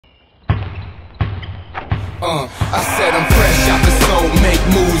I said I'm fresh out the soul, make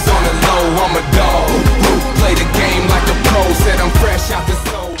moves on the low. I'm a dog, play the game like a pro. Said I'm fresh out the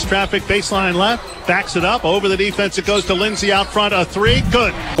soul. Traffic baseline left, backs it up over the defense. It goes to Lindsay out front, a three,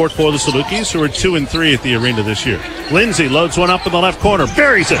 good. Court for the Salukis, who are 2-3 at the arena this year. Lindsay loads one up in the left corner,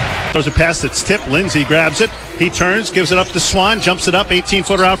 buries it. Throws a pass that's tipped. Lindsay grabs it. He turns, gives it up to Swan, jumps it up,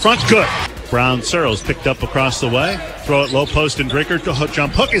 18-footer out front, good. Brown Searles picked up across the way. Throw it low post and Brinker.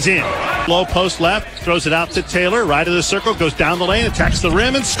 Jump hook is in. Low post left. Throws it out to Taylor. Right of the circle. Goes down the lane. Attacks the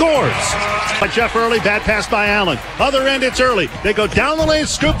rim and scores. By Jeff Early. Bad pass by Allen. Other end, it's Early. They go down the lane.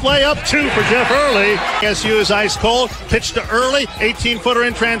 Scoop layup. 2 for Jeff Early. ISU is ice cold. Pitch to Early. 18-footer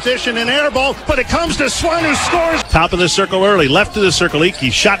in transition and air ball. But it comes to Swan, who scores. Top of the circle Early. Left of the circle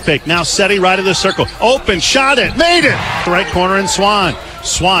Iki. Shot fake. Now Seti right of the circle. Open. Shot it. Made it. Right corner and Swan.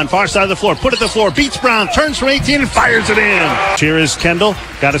 Swan, far side of the floor, put it to the floor, beats Brown, turns from 18 and fires it in. Here is Kendall,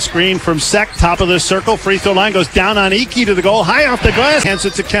 got a screen from Sek, top of the circle, free throw line, goes down on Iki to the goal, high off the glass, hands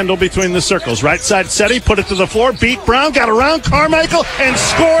it to Kendall between the circles. Right side Seti, put it to the floor, beat Brown, got around Carmichael and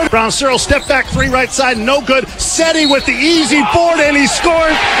scored. Brown Searles, step back three, right side, no good. Seti with the easy board and he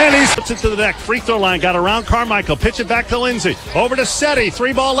scores and he puts it to the deck. Free throw line, got around Carmichael, pitch it back to Lindsay, over to Seti,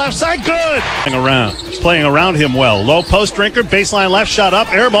 3-ball left side, good. Playing around him well. Low post Drinker, baseline left, shot up,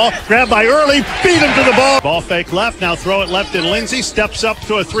 air ball, grabbed by Early, beat him to the ball. Ball fake left, now throw it left in Lindsay, steps up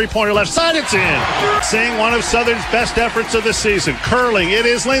to a three-pointer left side, it's in. Seeing one of Southern's best efforts of the season. Curling, it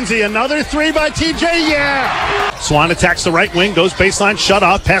is Lindsay, another three by TJ, yeah! Swan attacks the right wing, goes baseline, shut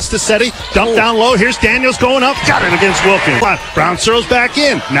off, pass to Seti, dump down low, here's Daniels going up, got it against Wilkins. Brown throws back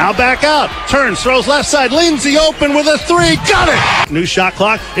in, now back out, turns, throws left side, Lindsay open with a three, got it! New shot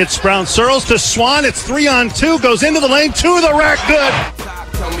clock, it's Brown Searles to Swan, it's 3-on-2, goes into the lane, to the rack, good!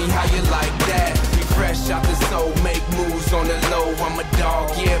 Tell me how you like that. Be fresh out the soul, make moves on the low. I'm a dog,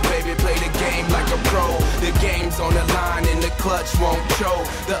 yeah, baby, play the game like a pro. The game's on the line and the clutch won't choke.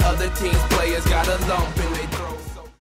 The other team's players got a lump in their